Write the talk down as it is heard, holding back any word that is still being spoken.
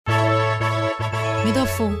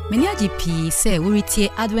Medofo, many GP say we retie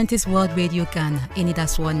Adventist World Radio Ghana. Any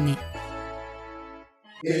that's one ne.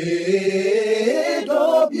 AWR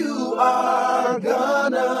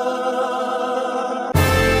Ghana.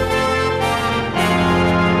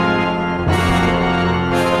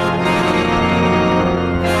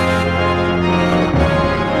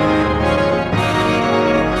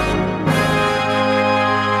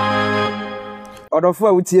 Odofo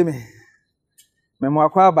a wutie me. Memo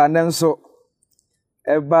akwa abane nso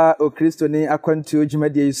eba o Kristo ni akwantuo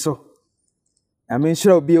dwumadie yi so. Ame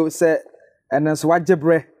nhyira obi o se enenso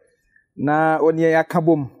wagebre na oni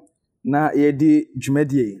yakabom na yedi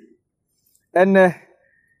dwumadie. Enne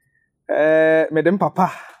medem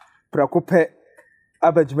papa prakope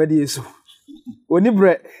aba dwumadie so. Oni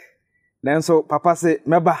bre nanso papa se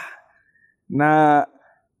meba na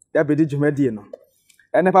ya bedi dwumadie no.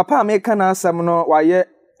 Ene papa me kana asem no waye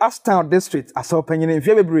Ashtown district asopanyine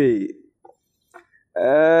mfie bebre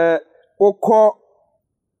okọ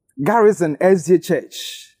Garrison SDA Church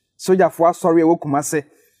sojafo asori ewo kumase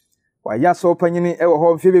waye asopanyine ewo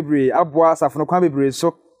ho mfie bebre aboa asafo kwa bebre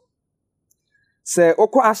so se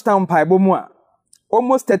okọ Ashtown paibo mu a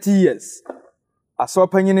almost 30 years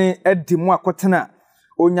asopanyine edi mu akotena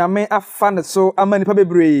onyame afa ne so amani pa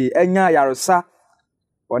bebre enya yaresa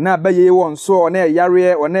ona abaye won so ona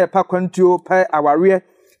yare ona pa kwantuo pa aware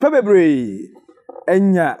pa bebre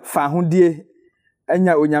enya fa hodie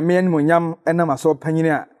enya onyame enmonyam enam aso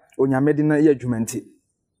panyine a onyame de na ye adwumanti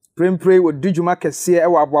pray wo djuma kese e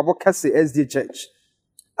wo aboabo kese SDA Church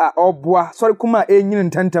a oboa sorry kuma enyini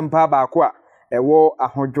ntantem pa baako a ewo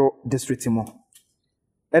ahodwo district mu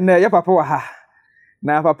ene ye papa wa ha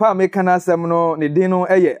na papa me kana asem no ne din no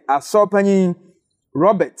eye aso panyin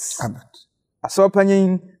Roberts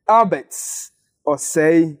Asopanyin Albert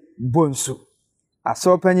Osei Bonsu.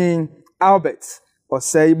 Asopanyin Albert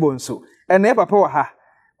Osei Bonsu. Ene papa wa ha.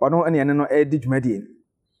 Ono ene no edi dwumadie.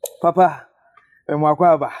 Papa, emo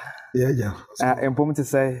akwa ba. Yeah. Empom to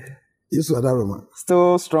say Yesu adaroma.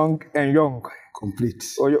 Still strong and young. Complete.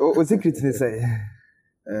 O secret ni say.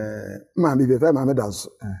 Ma bi be memeneda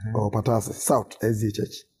so. O patase South SDA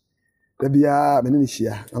Church. Da bia me ni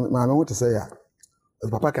hia. Ma me wote say ya.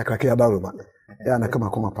 Papa kakrake adaroma. Ya na kama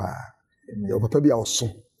pa. Ya papa bia oso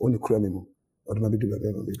oni kura me mu. Oduma bi du be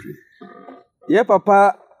bebre. Ye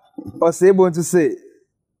papa Osei Bonsu say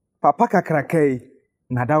papa kakrake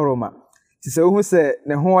na adaroma. Ti se ohu se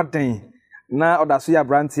ne ho oden na odaso ya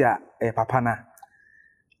branti a papa na.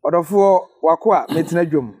 Odofo wako a metina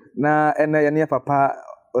dwom na ene ye ne papa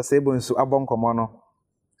Osei Bonsu abon komo no.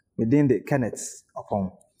 Medinde Kenneth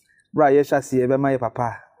opon. Bra ye hyase e be ma ye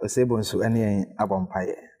papa Osei Bonsu ene abon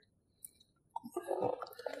paye.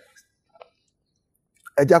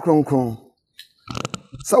 Eja kronkron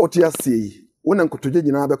sa oti asie wona nkotoje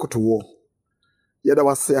nyina be kotowo yeda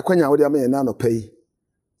wase akwanya wode ama na no pai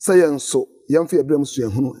sa yenso yemfa ebram su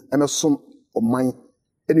ehunu emesom oman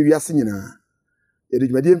ene wiase nyina yede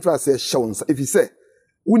dwumade mfa se hyewonsa efise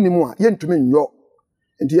wonimu a yentumi nnyo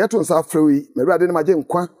enti yeto nsa afrewi mewrade ne maje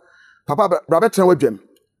nkwa papa bra betra wadwam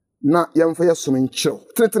na yemfa yesom nkyerɛw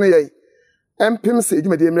tenetene ye empem se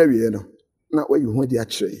dwumade mra wie no na wayi ho di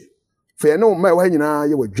akire fe no ma wa nyina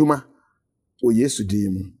ye wadwuma o Yesu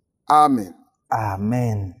dim. Amen.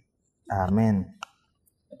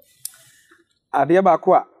 Ade ba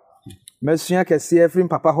ko a masua kese afrim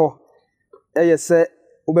papa ho eye se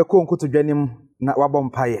obekɔ nkoto dwanim na wabɔ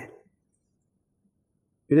mpaye.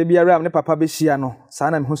 Bire biara am ne papa be hia no saa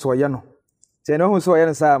na me hu so ye no. Te no hu so ye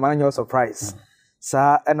no saa ma nya surprise.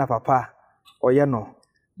 Saa na papa oye no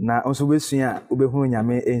na onso besua obehunu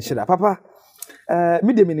nyame enhyira papa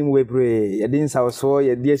me de minim webre ye din sawso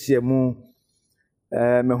ye de ahia mu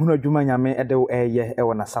mahunu adwuma nyame ede wo eye e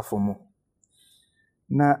wona safo mu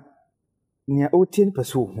na nia otien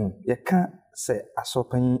peso hu ye ka se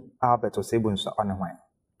asopanyin Albert Osei Bonsu one hwan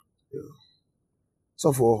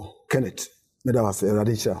so for Kenneth meda wase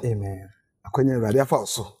erade hia amen akwanya erade afa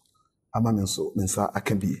so ama me nso mensa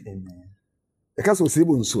akambie amen e ka so Osei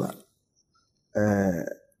Bonsu a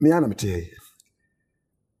me ana mete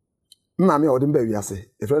maame odem ba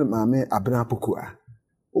wiase e friend maame abena poko a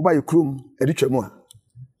oba yekrum editwamu a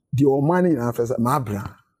di o man nyina fresa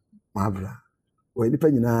maabra o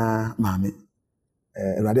edipa nyina maame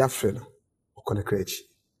erade afre no okone krechi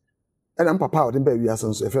ena papa odem ba wiase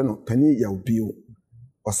nso e friend no pani yaw bio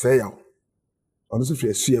ose yaw ono so fie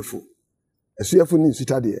asuafo ni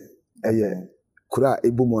nsita de eye kura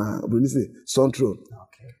ebomu a obroni se sontro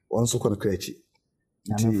onso kone krechi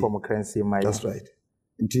nti form currency my that's right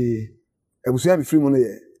nti ebusua bi free mu no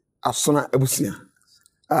ye asona ebusua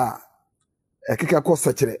ekeka ko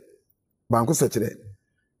sekere banko sekere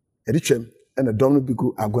editwem ɛna dɔm no bi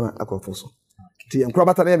gu agona akɔfo so ti nkura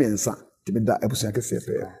bata na yɛnsa ti bida abusua kɛse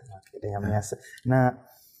pɛ na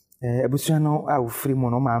abusua no a wofiri mu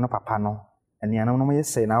no ma no papa no anuanom no yɛ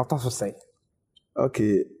sɛ na ɔtɔ so sɛ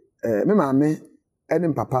okay me maame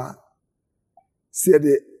ɛne papa sie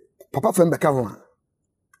de papa fam bɛka ho a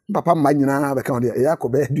papa ma nyinaa bɛka ho de ɛyɛ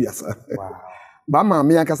akɔbɛ aduasa ba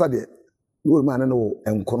maame ankasa de no ma no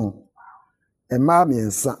enkono ɛma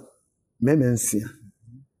miɛnsa memensia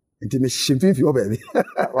nti me shimfifi o baabi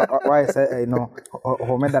why say no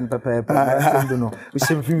ho medan pepe do no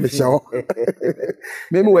shimfifi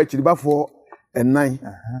me mo wachiri bafo enan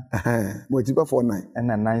mo wachiri bafo enan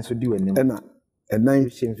na nan so di wanim enan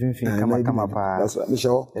shimfifi kama pa me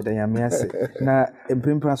shawo edan ya me ase na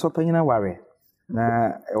emprempra so panyina ware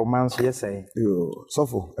na o man so yesai yo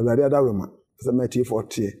sofo awurade adawrema se ma tie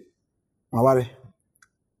 40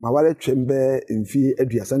 maware twembe mfi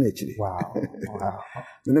aduasa na akiri wow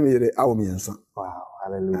na me yere awo miensa wow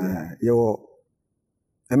hallelujah yo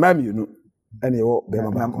emam you no ene yo be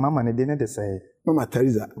mama ne de ne de say mama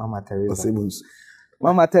Teresa Osebunsu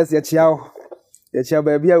mama Teresa ya chia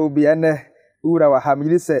ba bia obi ene ura wa ha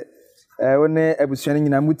mili se wone abusua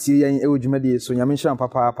nyina mutie yen e wodwumade so nyame hwan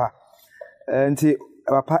papa nti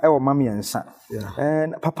papa e wo mama yensa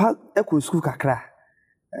papa e ko school kakra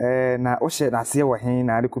na o she na se wo hen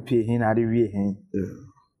na de kopie hen na de wie hen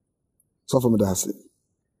so for me that say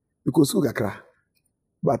because school kakra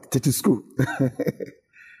but tete school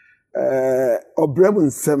obrem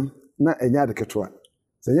nsem na enya de ketwa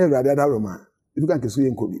se nya awurade adaroma ibu kan kesu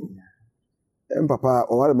yen kobi papa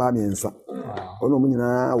o ware ma miensa ono mu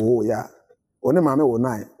nyina wo ya one maame wo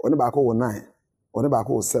 9 one ba ko wo 9 one ba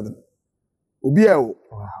ko wo 7 obi e wo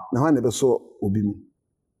na ha ne be so obi mu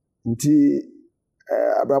nti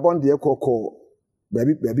abrabon de ekoko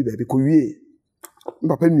baby ko wie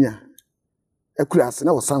papa nua akura ase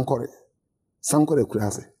na wo sankore akura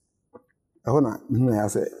ase ɛhɔ na nhunu ya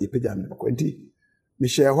sɛ ipeja me ko nti me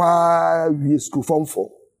hye hwa wie school form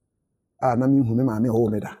 4 na me hu me maame ho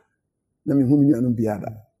me da na me hu me nua no bia da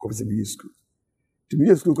ko be wie school ti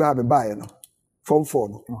wie school ko ha me bae no form 4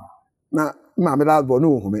 no na maame da bo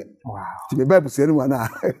no hu me ti me ba busie no na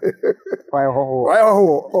why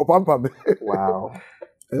ho pampa me wow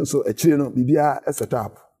so actually no bibia set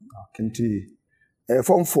up nti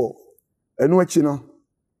form 4 enu achi no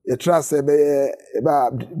you trust be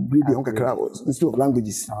breed on kakra instead of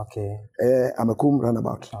languages okay amakum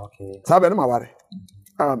runabout okay sabe no maware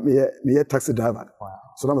me taxi driver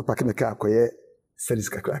so na me park me car koye service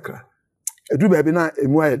kakra edu ba bi na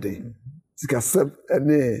emu ayede sika seb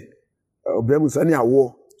ene obremu sani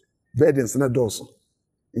awo burdens na doso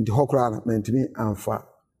nti hokra na mentimi amfa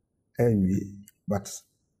enwie but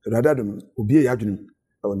radadum obi ya adwunum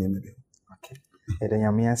awo ne mebe okay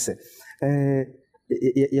edanyame ase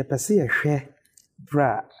ye pese ye hwe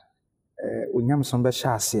bra onyamson be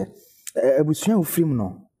sha ase abusua ofrim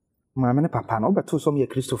no maame ne papa no obeto som ye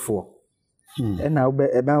kristofo na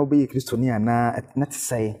obe ye kristoni ana na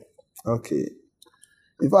tsai okay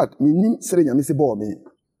in fact minim sere nyame se bo me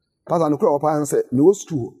pasa no kura opa nse me wo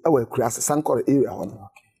school e wa kura se sankore area ho no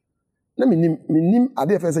na minim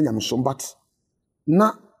ade fe se nyamson but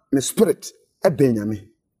na me spirit e ben nyame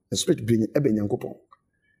me spirit bring e ben nyankopon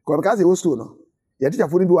ko me ka se wo school no ya teacher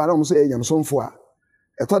fo ni bi wa na mo so e nyamsonfo a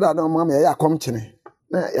e to da na mo ma ya akom kyene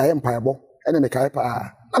na ya ye mpaebo ene me kai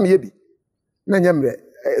pa na me ye bi na nyamre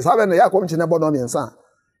sabe na ya akom kyene bo no me nsa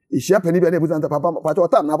ihia pani bi na ebuzanta papa pa to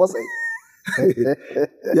tam na bo sei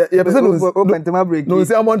ya pese no open to my break no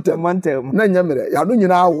se amontem na nyamre ya no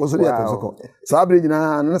nyina wo so ya pese ko sabe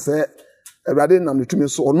nyina na se awurade nam ne tumi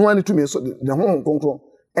so ono ani tumi so de ho konkron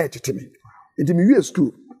e teteme enti me wie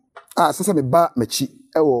school sasa me ba machi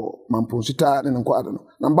ewo mamponsuta ne nko ade no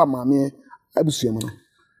na mba maame abusua mu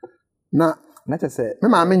no na tese me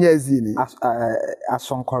maame nya azi ni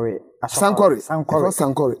asonkore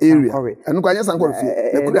area enu kwa nya sankore fi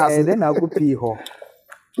na kuri ase de na akopi ho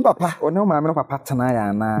papa ono maame no papa tena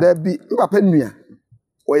ya na da bi papa nua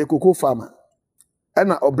oye koko farmer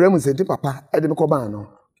na obremu senti papa ede me ko ban no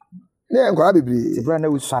ne nkora bebri tibra na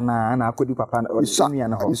usua na akodi papa nua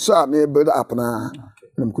na ho usua me build up na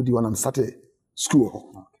me kodi wona start school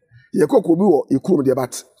ho ye kokko bi wo ikurum de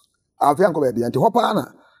bat afia nko be de nti hopa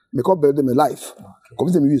na me ko build my life ko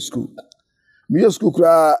bi se me school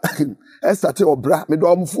kura I started obra me do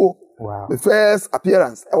amfo my first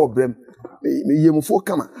appearance e obrem me yemfo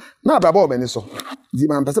kama na ababa o beni so di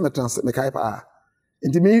man pese me trans me kai pa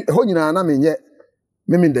nti me ho nyina na me nye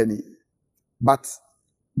memendani but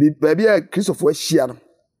ba bia Christopher ahia no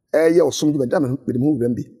ye osomdwe be da me de mu wura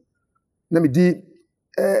bi na me di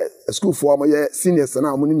school for am ye seniors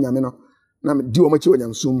na mo nim nyame no na me di o machi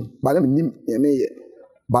onyamsum ba na me nim me ye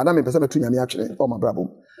ba na me pese metu nyame atwere o ma brabom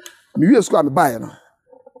me wie school me bae no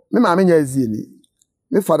me ma me nya azie ni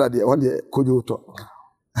me father de on de kojo to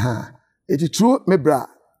eti true me bra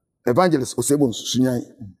evangelist Osebon sunyan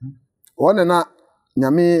on na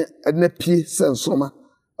nyame edna pie sensoma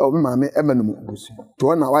o me ma me emanum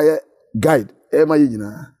to na waye guide e ma ye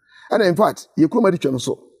nyina and in fact ye kuroma di twem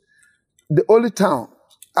so the only town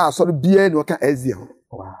sorry bia ni waka azie ho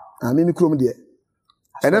wow me kurom de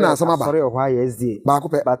ene na asama ba sorry why azie ba ko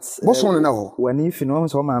pe but bo so na ho wani fi no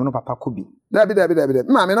so ma no papa ko bi da bi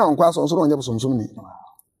ma me na onkwa so onye bosomsom ni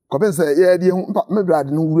ko ben say ye de hu me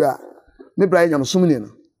brad no wura me brad nyamsom ni no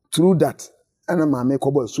through that ana ma me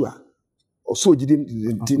ko bo su a so gidi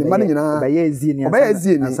ni ma nyina ba ye azie ni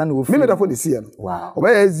me me da fo ni sie no wow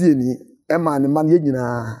ba ye azie ni e ma ne ma ye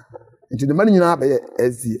nyina nti de ma nyina ba ye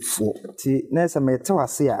azie fo ti na esa me te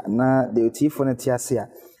wase a na de otifo na ti ase a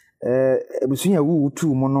ebusunya wu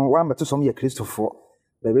tu mu no wa mbeto som ye kristofo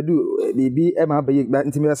ba bedu bibi e ma ba ye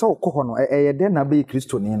nti me se okọ no ye de na ba ye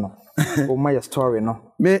kristo ni no o ma ye story no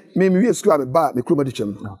me wie school me ba me kuroma di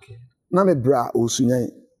twem okay na me bra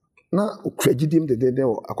osunyan na okregidim de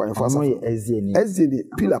o Akwanhwɛfoɔ no ye azie ni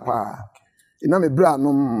pillar pa na me bra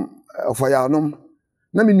no ofoya no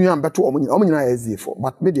na me nua mbeto o nyina azie fo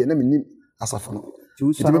but me de na me nim asafo no ti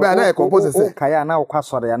me ba na e compose se kaya na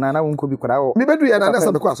okwa ya na wonko bi kora o me bedu ya na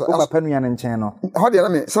sa be kwa so o papa nua ne nchen no ho de na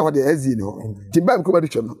me sa ho de azie ni ho ti ba me ko ba du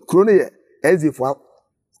twem no kuro no ye azie fo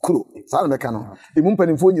kuro sa na me ka no emu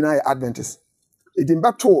mpanimfo nyina ye Adventist edi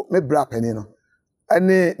mbeto me bra pani no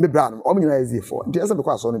ane me bra no o nyina azie fo nti esa be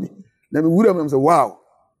kwa so no bi na me wura me say wow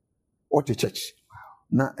what a church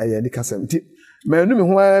na eye ni kasam nti me nu me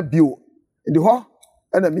ho bio ndi ho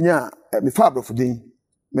ana menya me fa abrofo den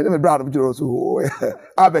me me bra no jiro so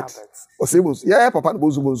Albert Osebon yeah papa no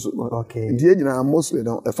bonzu okay ndi nyina mostly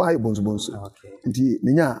no e fa bonzu okay nti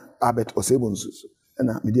menya Albert Osebon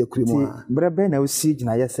na me de akuri mu a brebe na osi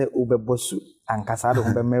gina yese obebosu ankasa do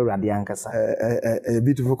be mawrade ankasa a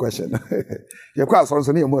beautiful question ye kwa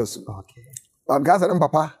so ne yemosu okay am ka sa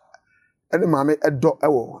papa ene maame edo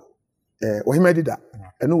ewo ohimedida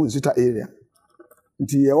ene wonsuta area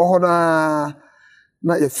nti ye wo ho na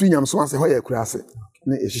ye free nyamso ase ho ye kura ase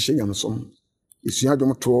na ye hihye nyamso esua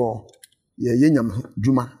dwomto ye nyam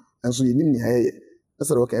dwuma enso ye nim ni aye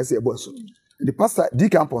ese ro ka ese ye bosu the pastor di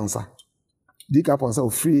camponsa o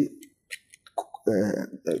free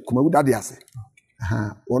kuma gudade ase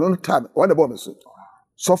wono time wona bo meso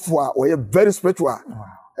software we very spiritual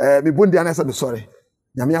me bondi ana ese be sorry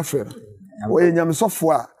nyame afre no we nyame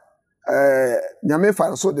software nyame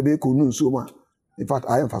fa so de be ko nu nso ma in fact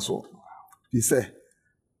I am fa so he say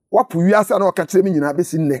wapu wiase na oka kire me nyina be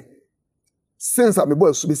sinne since me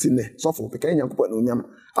boy so be sinne software be kan nyankopo na onyam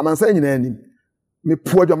amansa nyina anim me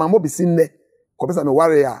puodwa mo be sinne ko be sa me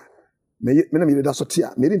ware ya me na me da so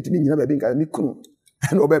tia me ntimi nyina ba bi nka ni kunu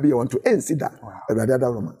na oba bi ye want to ensida awurade da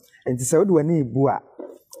roma enti se wode wani ebu a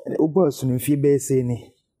obo su no fie be se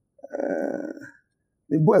ni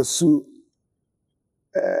me boy su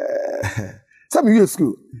some year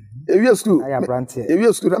school I'm a branch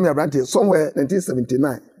somewhere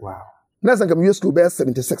 1979 wow next time year school be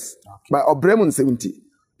 76 by Obremun 70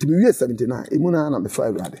 to be year 79 emuna na me fa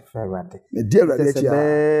awurade me dear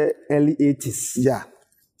awurade early 80s yeah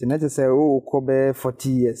the net say o ko be 40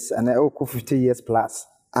 years and o ko 50 years plus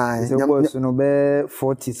ai so no be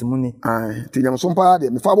 40s muni ai ti nyam so pa de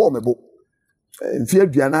me fa bo me bo mfi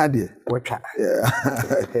aduana de wetwa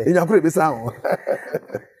enyakure be sa ho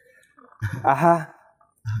aha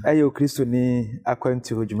ayo Kristo ni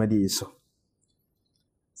akwantu hojumadi so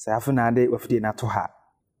sa afuna ade wafidi na to ha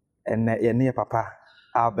enne ye ne papa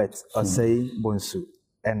Albert Osei Bonsu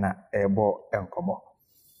ena ebo enkomo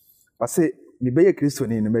wase mi beye Kristo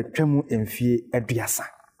ni metwam emfie aduasa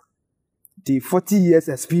the 40 years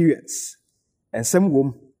experience ensem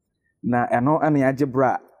wom na eno ane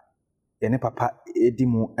agebra ye ne papa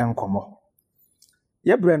edimu enkomo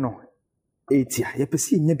ye bre no etia ye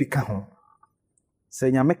pese nya bi ka ho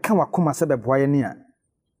se nya meka wakoma se beboa ye ne a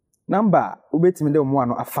number obetimi de mo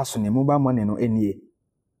ano afaso ne mobile money no enie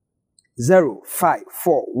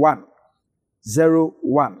 0541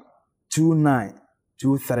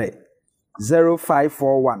 012923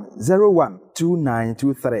 0541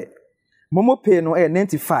 012923 Momo pay no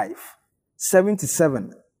 95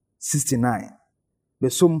 77 69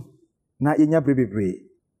 besom na yenya brebebre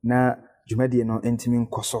na dwumadie no entimi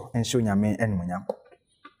nkoso enhye nyame enmunyam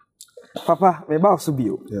papa me ba so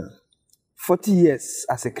bio 40 years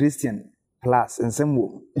as a Christian plus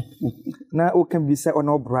ensemwo na o kan bi se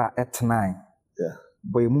ona obra at 9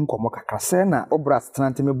 boy mu nkomo kakra se na obra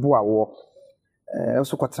stanti me boa wo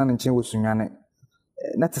also kwatana nche wo sunwane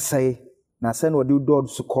na te say na say no de do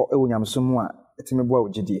so kɔ e wo nyamso mu a etime bo a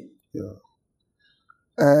ogidie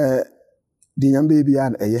di nyambe bia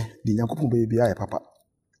na eye di nyankopon bia ya papa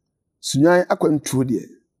sunwan akwantuo de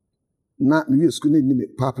na me wi school ni me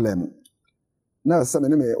papla mu na se me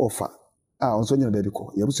ne me offer onso nyina baabi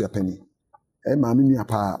kɔ yabusu apani maame nua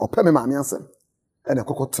pa opɛ me maame ansem na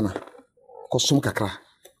kokotena kɔsom kakra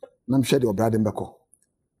na mhwɛ de obrade mbɛkɔ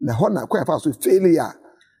na hɔ na kwa fa so failure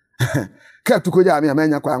ka tukoja me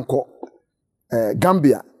amanya kwa nkɔ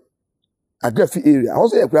Gambia Agrafi area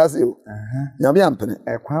also e kura se o nyame ampene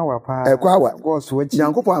ekwa wa pa ekwa wa go so wachi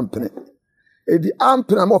nyankopɔ ampene edi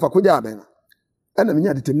ampene ma ofa koja me na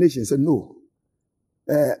menya determination say no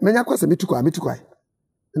menya kwase metukwa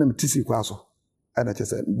na metisi kwa so na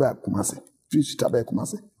chese ba kumase twisi tabe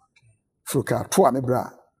kumase fruka to a me bra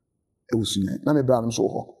e wusunya na me bra no so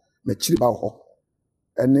ho me chiri ba ho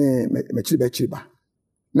ene me chiri ba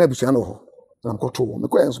na busuya no ho na mkoto wo me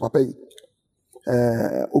kwa enso papa yi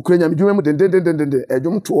Ukraine mi dwuma mu den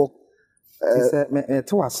Nnwomtoɔ se me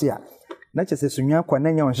to ase a na chese sunwa kwa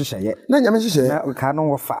na nya won hyehyeye na nya me hyehyeye na ka no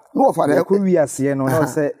wofa na ko wi ase no na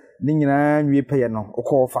se ni nyina nwie peye no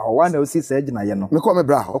okɔ fa wa na osi sa agina ye no me kɔ me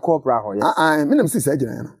bra ho okɔ bra ho ye me na me si sa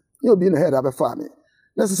agina ye no ye obi na head abefa me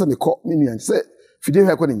na se me kɔ me nua se fide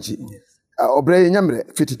hwa kɔ ne nchi obra ye nyamre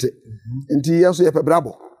fitite nti ye so ye pe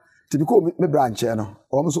brabo ti bi ko me bra nche no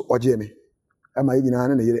o mo so oje me ama ye nyina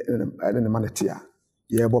na ye ne manetia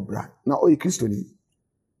ye bobra na o ye kristoni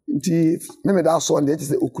nti me da so nde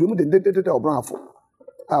se okurum de obranfo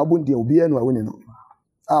obondia obi anu awoni no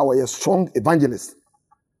wo ye strong evangelist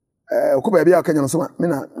ko ba bia akanya no so me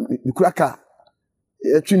na mikura ka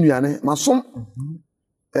e twinuane masom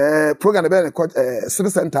program be ne city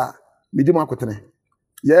center midi mu akotene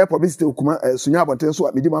ye publicity okuma sunya abonten so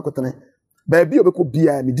midi mu akotene ba bia obekọ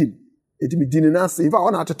bia midi eti midi na se ifa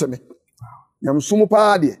ona ateteme nyamsumu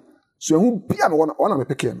pa de so ehu bia me wona me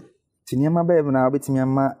peke no tiniama ba na obetimi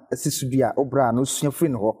ama asisu bia obra na osua free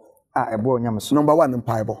no ho ebo nyamso number 1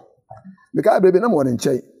 mpaibo meka brebe na mo ne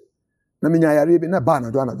nchai na menya yare bi na ba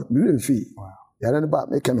na do anado mi remfi yare ne ba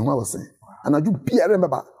meka me ho awosen anaju bia re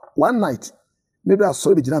meba one night me bra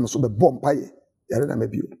so be gina me so be bom paye yare na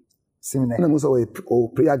mabio simina na mo so o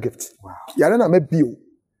prayer gift yare na mabio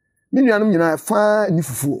me nuanum nyina fa ni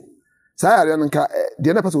fufuo sa yare no nka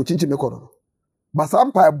de na pese o chinchi me kono ba sa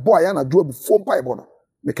mpa boy ya na do bu fo mpa bo no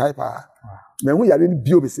me kai pa me hu yare ni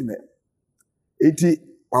bio be sine enti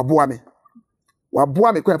waboa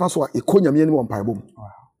me kwa fa so ekonyame ni mo mpa bom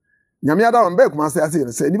nyame ada on be kuma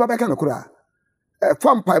se ni ba be ka na kura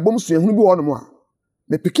fa mpa bom so ehunu bi wono mo a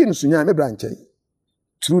me pikin so nya me bra nkyai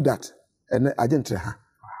through that and agentre ha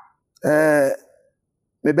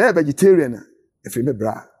me be vegetarian if me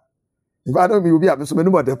bra if I don't be obi a so me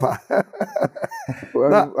no mo de pa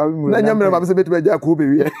na nyame ba se betu ja ko be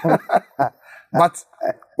wi but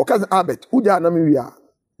because Albert uja na me wi a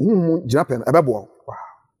Japan ebebo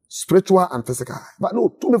spiritual and physical but no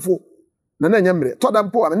to me fo na nyamre to da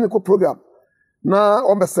mpo a me ko program na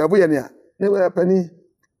o be serve ye ne a ne we pani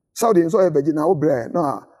Saudi so e beji na obre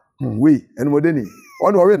na we enmodeni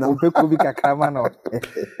on we na peko bi kakama no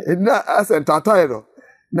na asentata no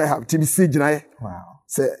na have TBC ginaye wow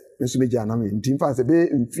se nso me gya na me ntim fa se be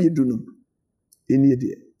mfie dunum eni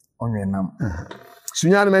de onwe nam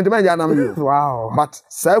sunya no me ndema gya na me wow but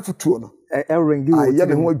self tuo no rengi wo ya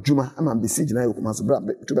me ho adwuma ama be si ginaye ko mas bra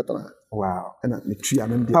tu betana wow na me tua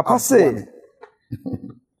me de papa se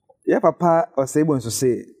ya papa osebo nso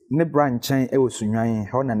se ne branchan e wosunwan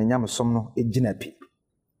he na ne nyamsom no egina pi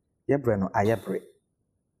ye bre no ayebre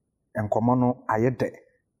enkomo no ayede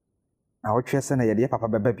na wotwe se na ye de papa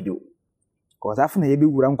beba bio ko za na ye be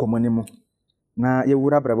wura nkomo ne mu na ye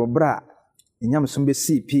wura brabo bra nyamsom be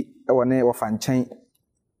si pi e wone wo fanchan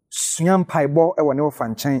sunyam paibo e wone wo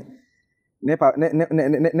fanchan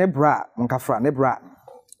ne bra nkafra ne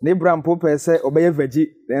bra mpo pese obeye vegi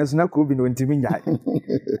enso na ko bi no ntimi nyai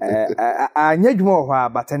anya dwuma ho a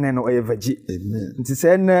batene no oye vegi nti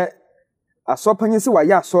se na asopanyin se wa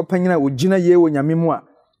ya asopanyin a ogina ye wo nyame mu a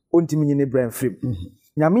ontimi nyine bra mfrim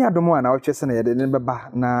nyame adomo a na wotwe se na ye de ne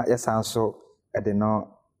beba na yesanso ede no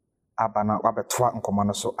aba na wabetoa nkomo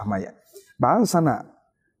no so amaya ba ansa na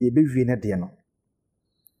ye bewie ne de no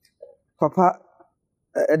papa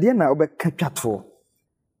ede na obeka twato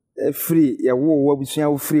free ya wo busua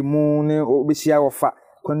wo free mu ne obesia wo fa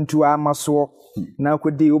kwantu amaso na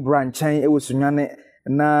akodi wo branchan e wosunwane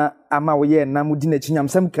na ama wo ye na mudi na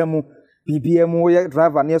chinyamsam kamu BBM wo ye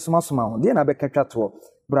driver ne soma ho de na be katwato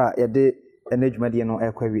bra ye de enadwumade no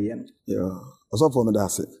ekwawie no yeah also for me that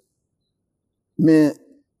say me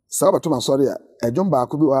Sa ba to ma sorry a dwom ba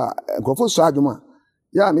ko bi wa nkrofo so adwom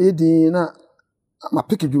ya me din na ma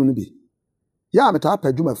pick dwom no bi ya me ta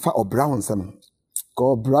pa dwom fa obra ho nsem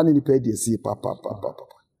ko obra ni pa di si papa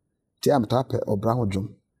ti am ta pa obra ho dwom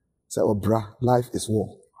say obra life is war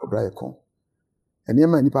obra e kon eni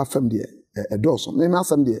ma nipa fam de e doso me ma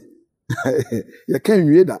sam de ye kan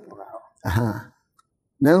wie da aha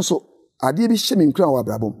nanso ade bi hye me nkura wa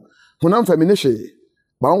brabom honam fam ne hwe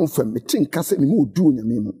ba won fam me tin ka se me mu du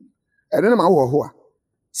onyame mu ere na ma wo ho a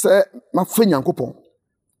se ma fa nyankopon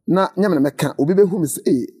na nyame na meka obi be hu me se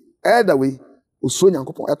either way oso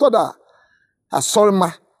nyankopon eto da asori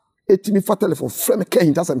ma etimi fa telephone frɛ me ka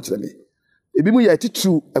hinta sam kyerɛ me ebi mu ya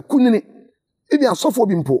titru akunini ebi asofo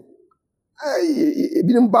bi mpo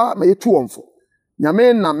ebi mba ma yetu wonfo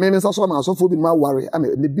nyame na me nsa so ma asofo bi ma ware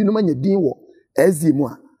ame ne bi no ma nya din wo ezi mu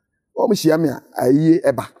a o mo hia me a aye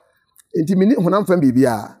eba enti me ni honam fam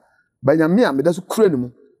bibia ba nyame a me da so kura ne mu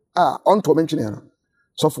a onto me ntwene no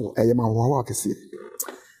sofo eye ma ho wa kese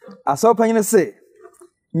asopanyine se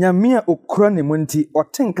nyame a okura ne mu nti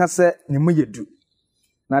otenka se ne mu yedu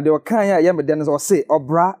na de okan ya ye me de no se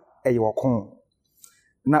obra eye okon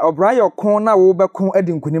na obra ye okon na wo bekon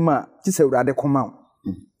adi nkunim a ti se urade koma wo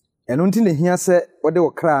eno nti ne hia se wode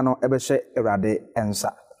okra no ebehye urade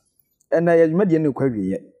ensa ena ye dwumade ne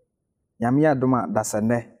kwawiye nyame adoma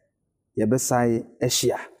dasane ye besai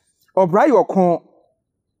ehia obra ye okon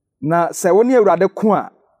na se woni urade ko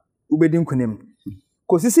a ubedi nkunim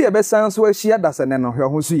kosisi ye besan so ehia dasane no hwe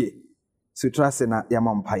ho so ye sutrase na ye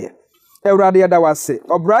mompaye urade ye da wase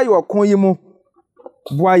obra ye okon yi mu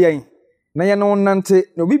boa yen na ye no nante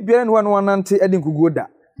no bibiara no no nante adi nkuguo da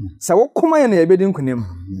sa wo kuma ye na ye bedi nkunim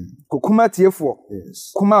kokuma tiefo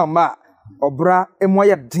kuma ma obra emo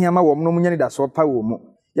ye den ma wo no munyani da so pa wo mu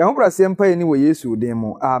ya ho brase mpa ye ni wo Yesu den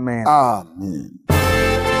mu amen amen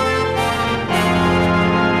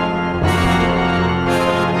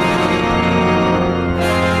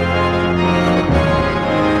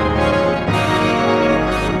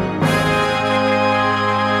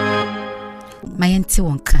Mayanti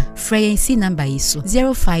wonka. Freyensi number iso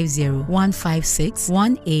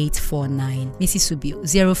 050-156-1849. Mrs. Subio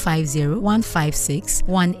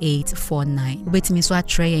 050-156-1849. Ubetimi so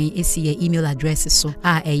atreyen esi ye email address so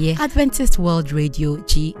Adventist World Radio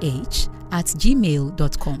GH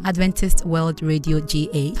 @gmail.com. Adventist World Radio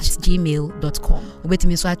GH @gmail.com.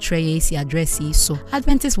 Ubetimi so atreyen esi address so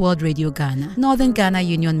Adventist World Radio Ghana, Northern Ghana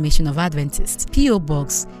Union Mission of Adventists, PO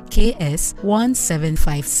Box KS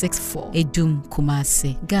 17564, Edum,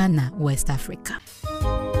 Kumasi, Ghana, West Africa.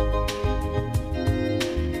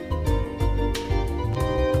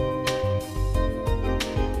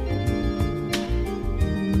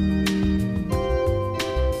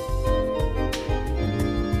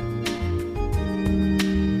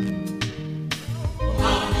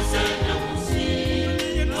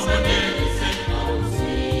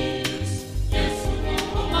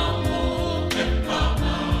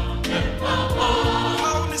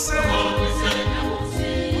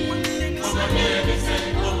 Yeah.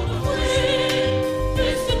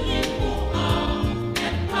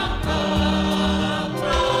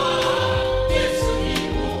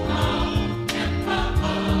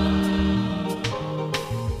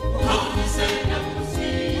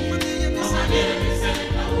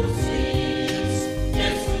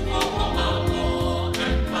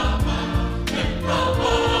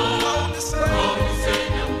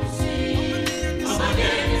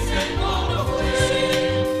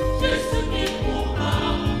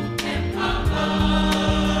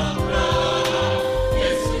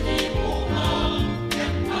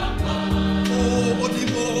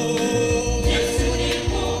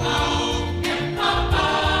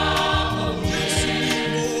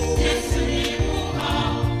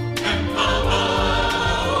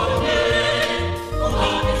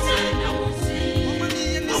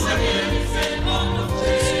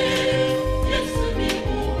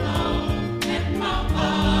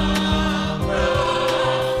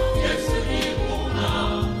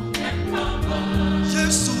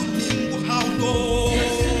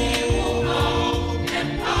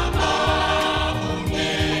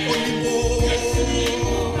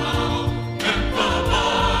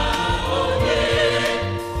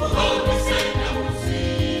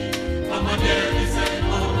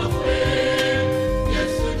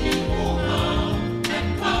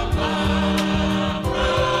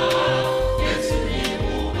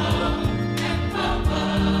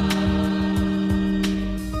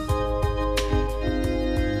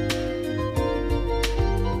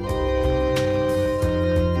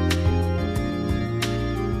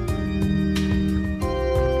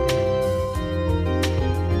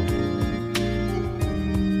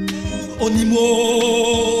 onimo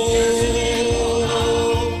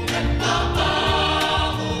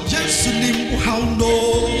Yesu ni muhauno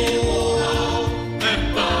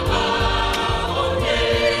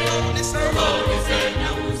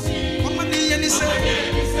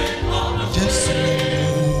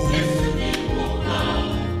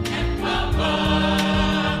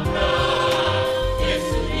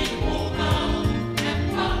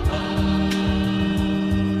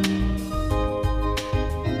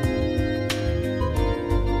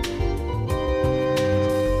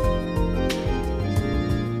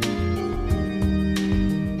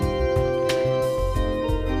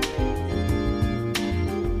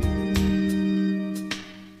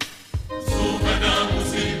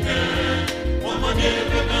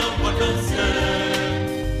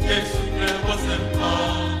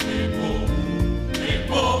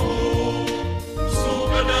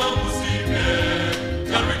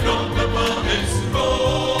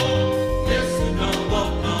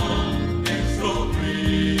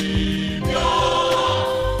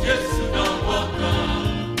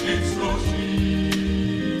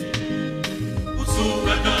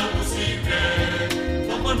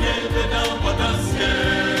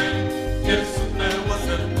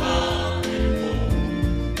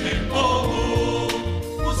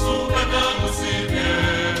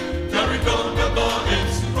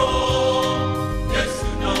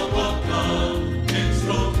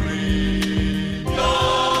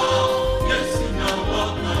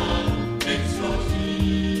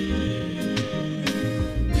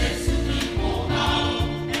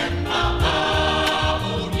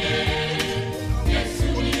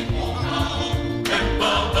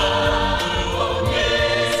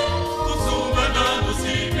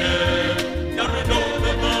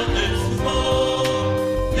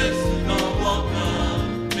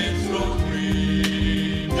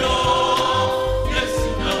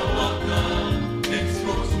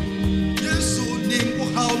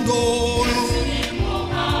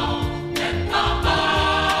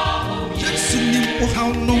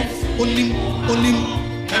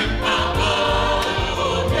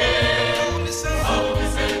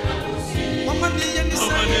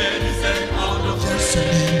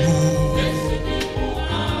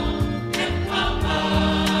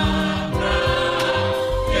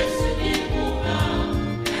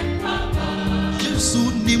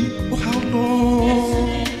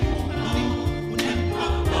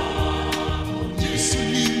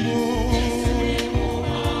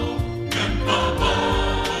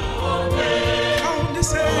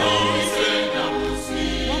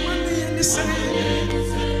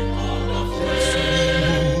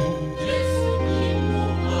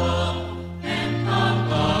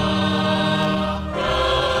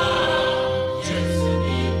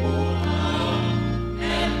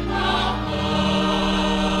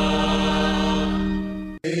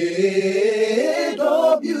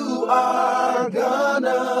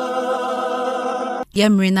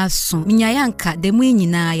Yemrena so minyayanka demu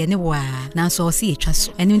nyina ye ne wa nanso o se yetwa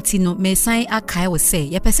so enu nti no mesan akae wo se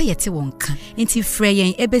yepese yete wonka nti frɛ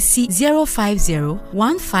yɛn ebesi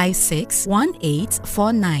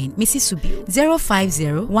 050-156-1849 Missy Subio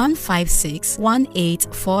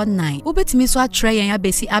 050-156-1849 Ubetimi so atrɛ yɛn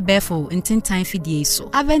abesi abefo ntintan fidie so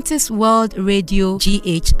Adventist World Radio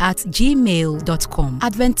GH@gmail.com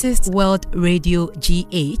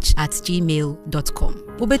AdventistWorldRadioGH@gmail.com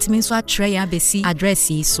Ubetimi so atrɛ yɛn abesi address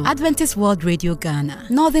so Adventist World Radio Ghana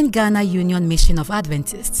Northern Ghana Union Mission of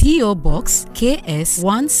Adventists PO Box KS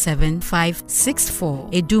 17564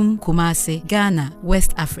 Edum Kumase Ghana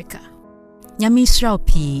West Africa Nyami Israel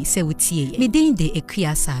P se wutie medin de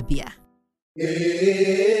Ekua Sabia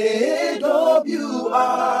AWR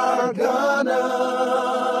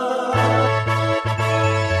Ghana